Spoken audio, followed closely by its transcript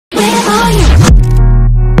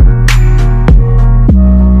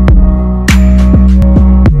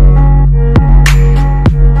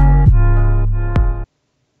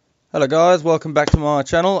Hello guys, welcome back to my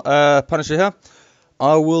channel. Punisher here.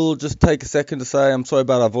 I will just take a second to say I'm sorry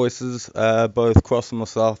about our voices. Both Cross and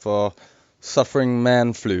myself are suffering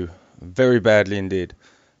man flu very badly indeed.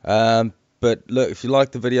 But look, if you like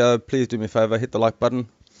the video, please do me a favor, hit the like button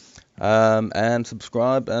and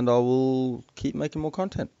subscribe, and I will keep making more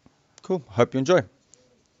content. Cool, hope you enjoy.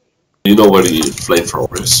 You know where the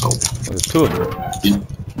flamethrower is, so... There's two of them.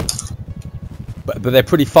 But they're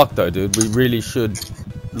pretty fucked though, dude. We really should...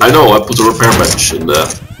 I know, I put a repair bench in the...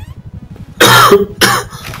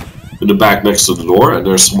 in the back next to the door, and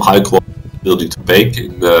there's some high quality building to bake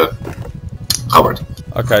in the cupboard.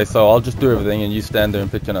 Okay, so I'll just do everything and you stand there and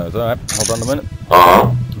pick your nose. Alright, hold on a minute.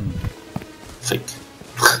 Think.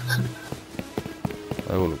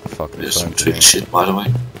 They all look fucking... There's some twig shit, by the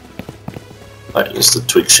way. I guess the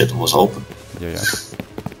twig shit was open. Yeah.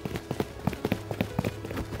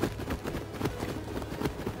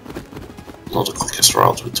 Not the quickest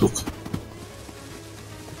route we took.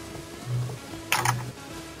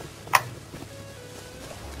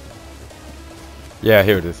 Yeah,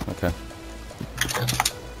 here it is. Okay.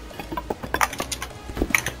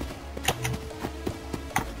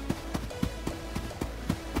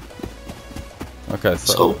 Okay,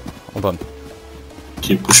 so hold on.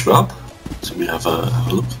 Can you push me up? So we have a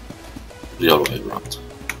look. The other way around.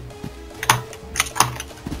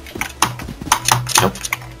 Yep.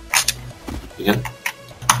 Again.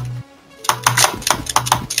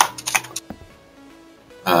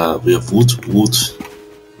 We have wood,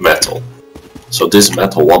 metal. So this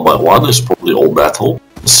metal 1 by 1 is probably all metal.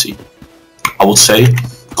 Let's see. I would say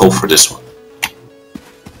go for this one.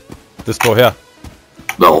 This door here?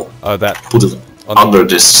 No. Oh, that. Put it under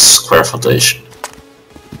this square foundation.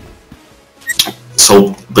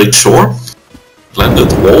 So make sure,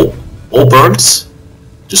 blended wall, all burnt.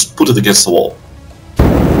 Just put it against the wall.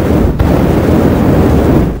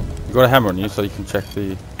 You got a hammer on you, so you can check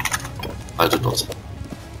the... I do not.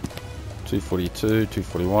 242,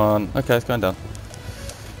 241. Okay, it's going down.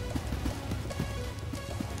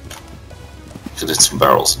 You can hit some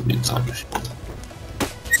barrels in the meantime if you want.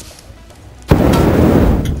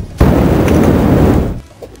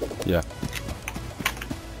 Yeah.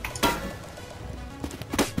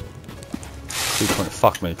 220.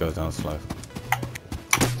 Fuck me, it goes down slow.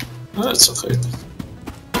 It's okay.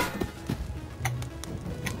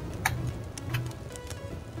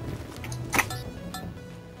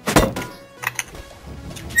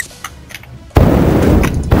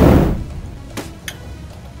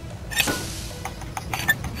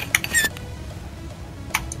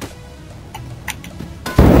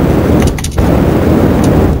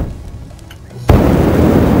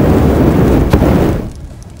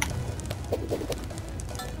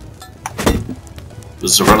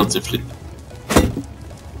 It's relatively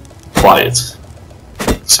quiet,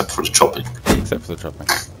 except for the chopping. Except for the chopping.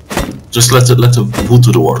 Just let the wood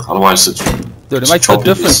do the work, otherwise it... Dude, it makes no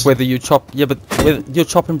difference whether you chop... Yeah, but you're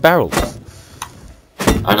chopping barrels.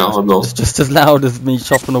 I know, I'm not. It's just as loud as me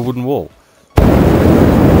chopping a wooden wall.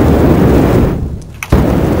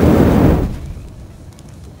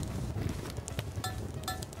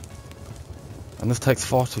 And this takes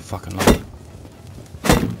far too fucking long.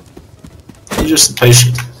 You're just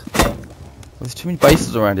patient. There's too many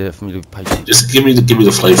bases around here for me to be patient. Just give me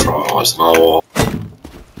the flavor, otherwise no.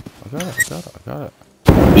 I got it.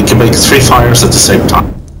 We can make 3 fires at the same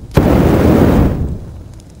time.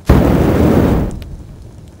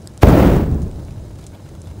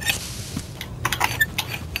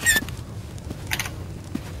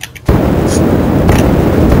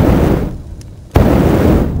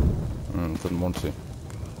 Didn't want to.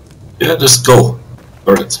 Yeah, just go.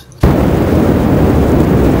 Burn it.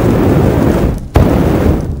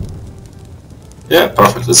 Yeah,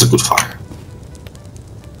 perfect. That's a good fire.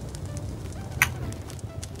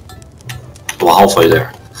 We're halfway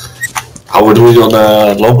there. How we're doing on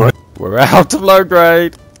low grade? We're out of low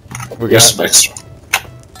grade. Here's some extra.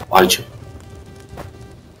 Behind you.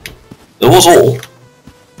 That was all.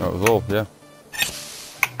 That was all, yeah.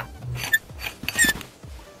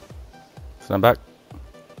 Stand back.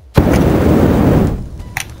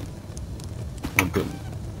 Good.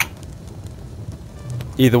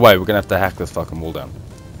 Either way, we're gonna have to hack this fucking wall down.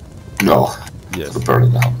 No. Yes. We're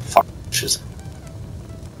burning down. Fuck shit.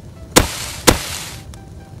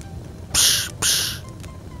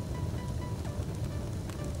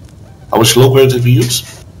 How much low grade did we use?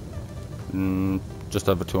 Just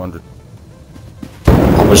over 200.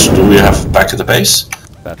 How much do we have back at the base?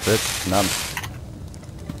 That's it. None.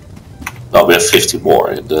 No, we have 50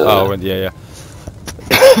 more in the... Oh, and yeah.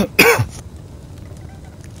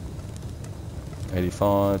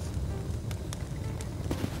 85.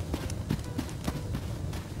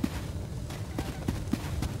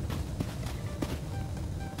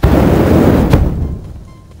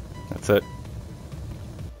 That's it.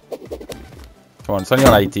 Come on, it's only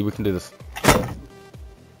on 80. We can do this.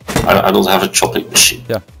 I don't have a chopping machine.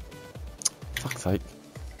 Yeah. Fuck's sake.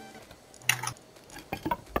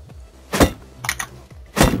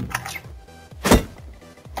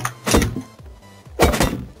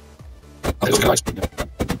 Okay, nice.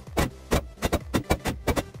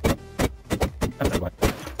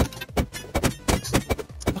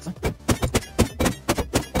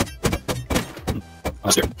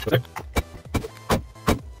 That's good. Okay.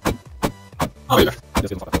 Oh, yeah.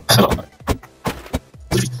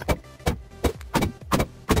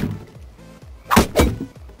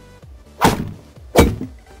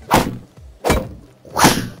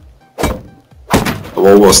 I'm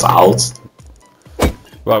almost out.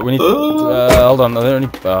 Right, we need. Hold on. Are there any?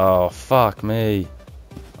 Oh, fuck me.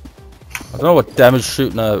 I don't know what damage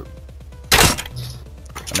shooting an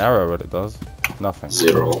arrow really does. Nothing.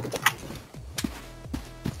 0.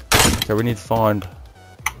 Okay, we need to find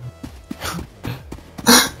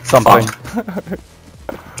something.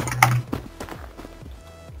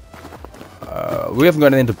 We haven't got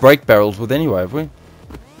anything to break barrels with anyway, have we?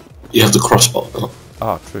 You have the crossbow, no?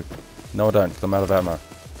 Ah, true. No, I don't, because I'm out of ammo.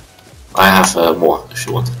 I have more, if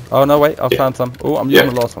you want. Oh, no, wait, I've found some. Oh, I'm using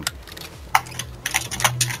the last one.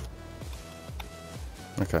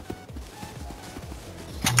 Okay.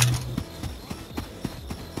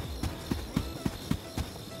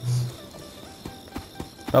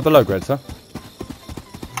 Another low grade, sir.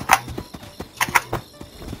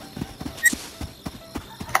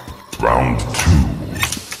 Round 2.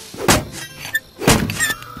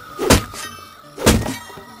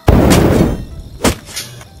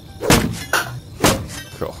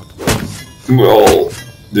 God. Well,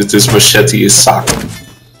 this machete is suck.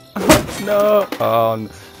 No. Oh,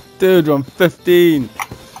 dude, I'm 15.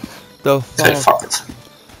 The Okay, fuck. fuck it.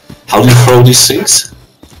 How do you throw these things?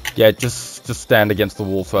 Yeah, just stand against the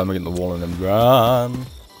wall, throw them against the wall, and then run.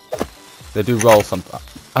 They do roll sometimes.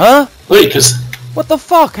 Huh? Wait, because... What the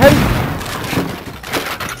fuck? Hey.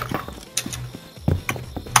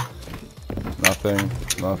 Nothing.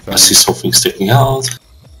 Nothing. I see something sticking out.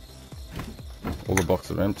 All the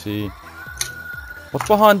boxes are empty. What's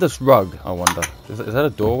behind this rug, I wonder? Is that a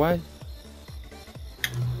doorway?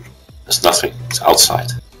 There's nothing. It's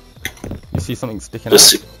outside. You see something sticking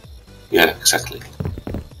Let's out? see. Yeah, exactly.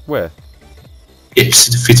 Where? Yeah, you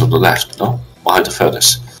see the feet on the left, no? Behind the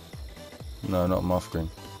furnace. No, not on my screen.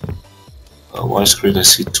 On my screen I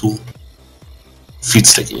see 2 feet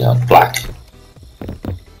sticking out, black.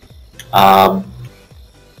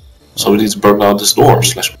 So we need to burn down this door,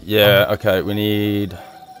 slash Yeah, okay, we need...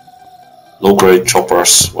 low grade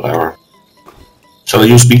choppers, whatever. Shall I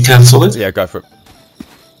use beat cancel it? Yeah, go for it.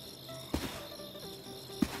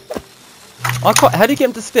 I can't... How do you get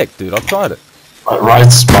him to stick, dude? I've tried it. Right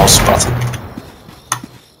mouse button.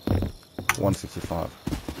 165.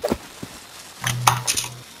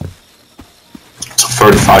 So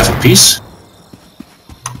 35 apiece.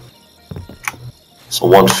 So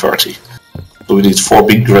 130. So we need 4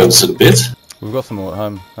 big grunts in a bit. We've got some more at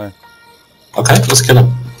home. Hey. Okay, let's kill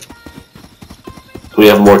them. We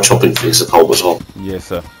have more chopping things at home as well. Yes,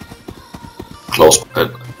 sir. Close.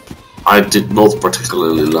 And I did not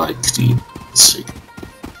particularly like the... Let's see.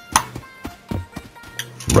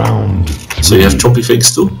 Round 3. So you have choppy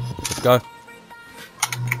things too? Let's go.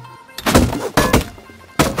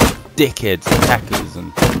 Dickheads and hackers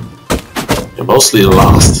and... Yeah, mostly the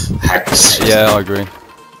last hackers. Yeah, I agree.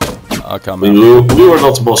 I can't We remember. were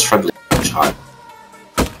not the most friendly child.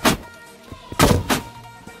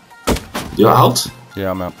 You're out?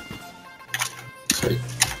 Yeah, I'm out. Okay.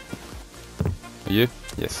 Are you?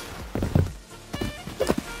 Yes.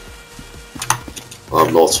 Well,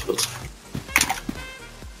 I'm not, but...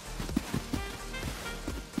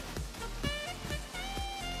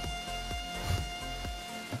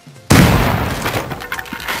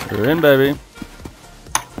 We're in, baby.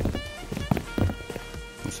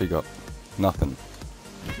 What's he got? Nothing.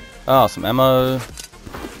 Ah, some ammo.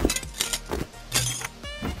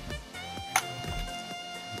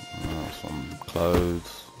 Oh, some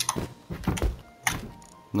clothes.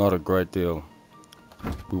 Not a great deal.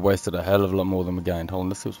 We wasted a hell of a lot more than we gained. Hold on,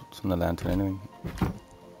 let's see what's in the lantern. Anything?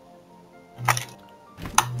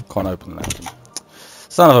 Can't open the lantern.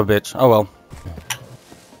 Son of a bitch. Oh well.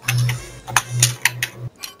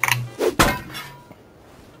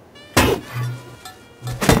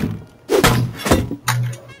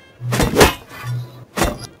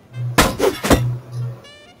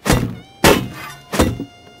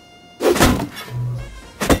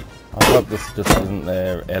 I hope this just isn't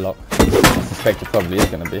their airlock. I suspect it probably is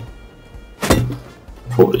going to be.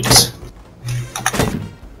 Probably is.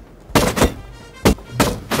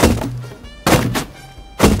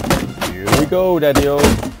 go, Daddy-o.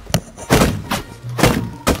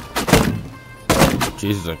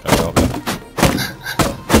 Jesus, I can't help it.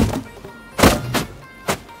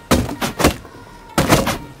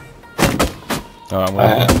 Alright,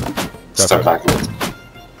 well, start back a bit.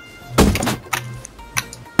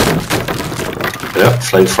 Yeah,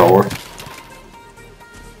 flamethrower.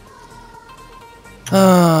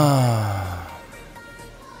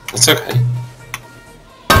 That's okay.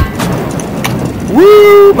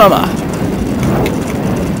 Woo, mama!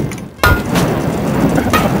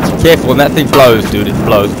 Careful when that thing blows, dude. It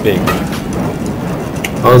blows big.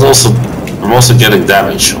 Oh, I'm also getting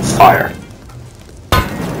damage of fire.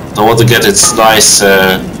 I want to get its nice.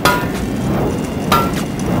 I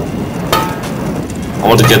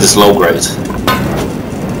want to get this low grade.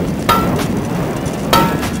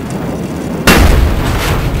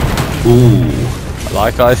 Ooh.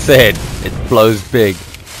 Like I said, it blows big.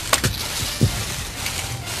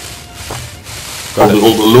 Probably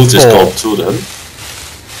all the loot is gone too then.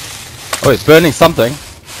 Oh, it's burning something.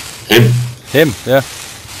 Him, yeah.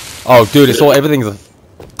 Oh, dude, it's all everything's.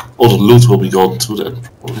 All the loot will be gone too then,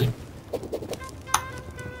 probably.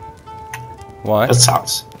 Why? That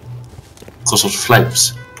sounds. Because of the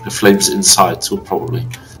flames. The flames inside too, probably.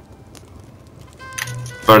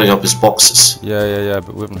 Burning up his boxes. Yeah,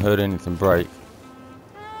 but we haven't heard anything break.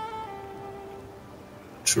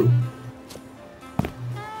 True.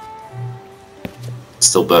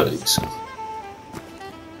 Still burning, so.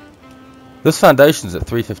 This foundation's at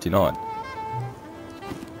 359.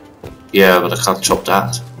 Yeah, but I can't chop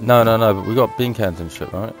that. No, but we got bean cans and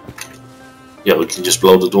shit, right? Yeah, we can just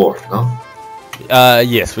blow the door, no?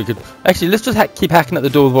 Yes, we could. Actually, let's just keep hacking at the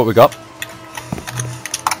door with what we got.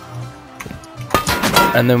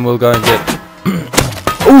 And then we'll go and get...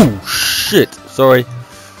 Ooh, shit! Sorry.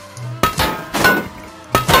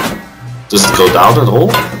 Does it go down at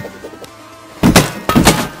all?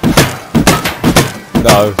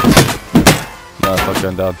 No. No, it's not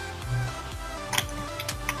going down.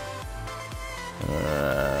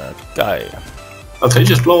 Okay. Okay,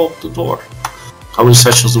 just blow up the door. How many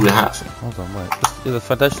satchels do we have? Hold on, wait. Yeah, the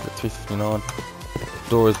foundation's at 359.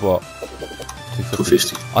 Door is what?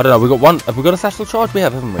 250. I don't know, we got one. Have we got a satchel charge? We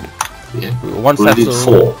have, haven't we? Yeah. We got one we satchel.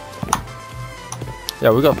 need 4.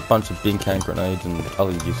 Yeah, we got a bunch of bean can grenades and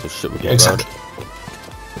other useless shit we got. Exactly.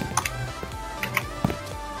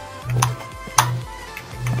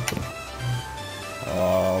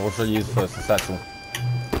 What should I use first? The satchel?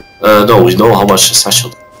 No, we know how much the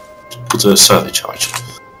satchel. Put a survey charge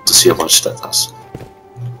to see how much that does.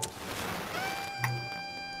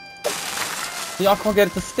 See, I can't get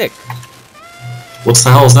it to stick. What the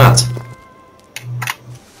hell is that?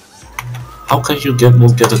 How can you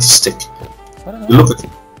not get it to stick? I don't know. You look at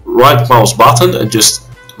right mouse button and just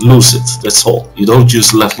lose it. That's all. You don't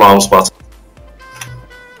use left mouse button.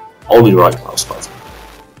 Only right mouse button.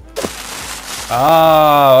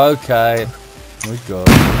 Ah, okay. We go.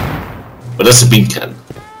 But that's a bean can.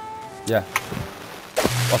 Yeah.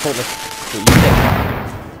 I thought that's what you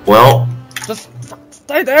said. Well, Just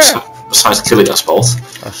stay there. besides killing us both,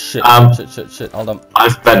 Oh shit! Shit! Hold on. I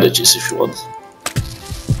have bandages if you want.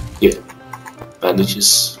 Yeah,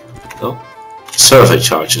 bandages. No, survey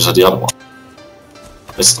charges are the other one.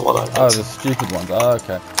 That's the one I Oh, want. the stupid ones. Oh,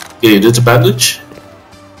 okay. Yeah, you did the bandage.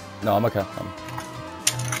 No, I'm okay.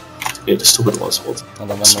 Yeah, the stupid ones I want.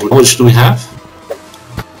 Hold on, one So more. how much do we have?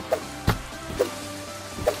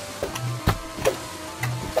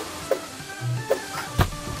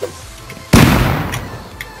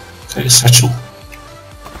 Okay, satchel.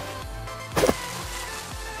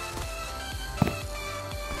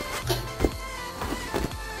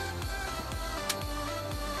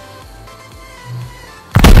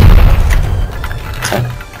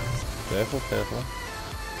 Okay, Careful.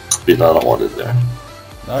 could be another one in there.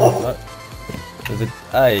 No. There's a.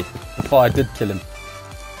 Hey, the fire did kill him.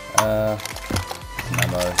 Some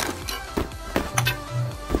ammo.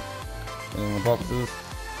 In the boxes.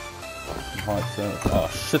 Oh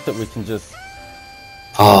shit! That we can just.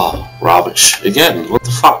 Oh, rubbish. Again, what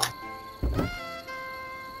the fuck?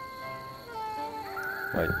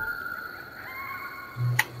 Wait.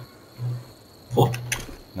 What?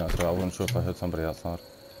 No, sorry, I wasn't sure if I heard somebody outside.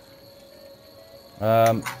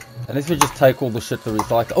 Unless we just take all the shit that we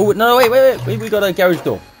like. Oh no! Wait! We got a garage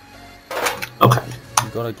door. Okay. We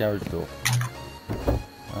got a garage door.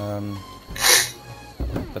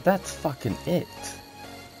 But that's fucking it.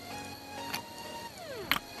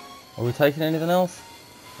 Are we taking anything else?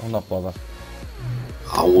 I'll not bother.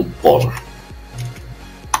 I won't bother.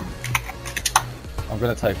 I'm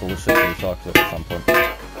gonna take all the shit to recycle it at some point.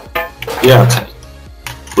 Yeah, okay.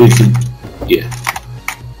 We can. Yeah.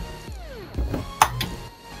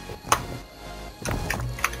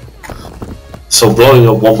 So blowing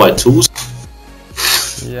up 1x2s.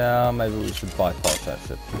 Yeah, maybe we should bypass that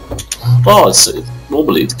shit. Well,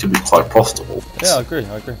 normally it can be quite profitable. Yeah, I agree.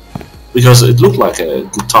 Because it looked like a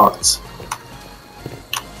good target.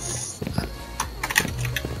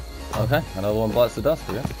 Okay, another one bites the dust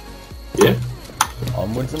again. Yeah.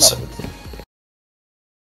 Onwards and upwards.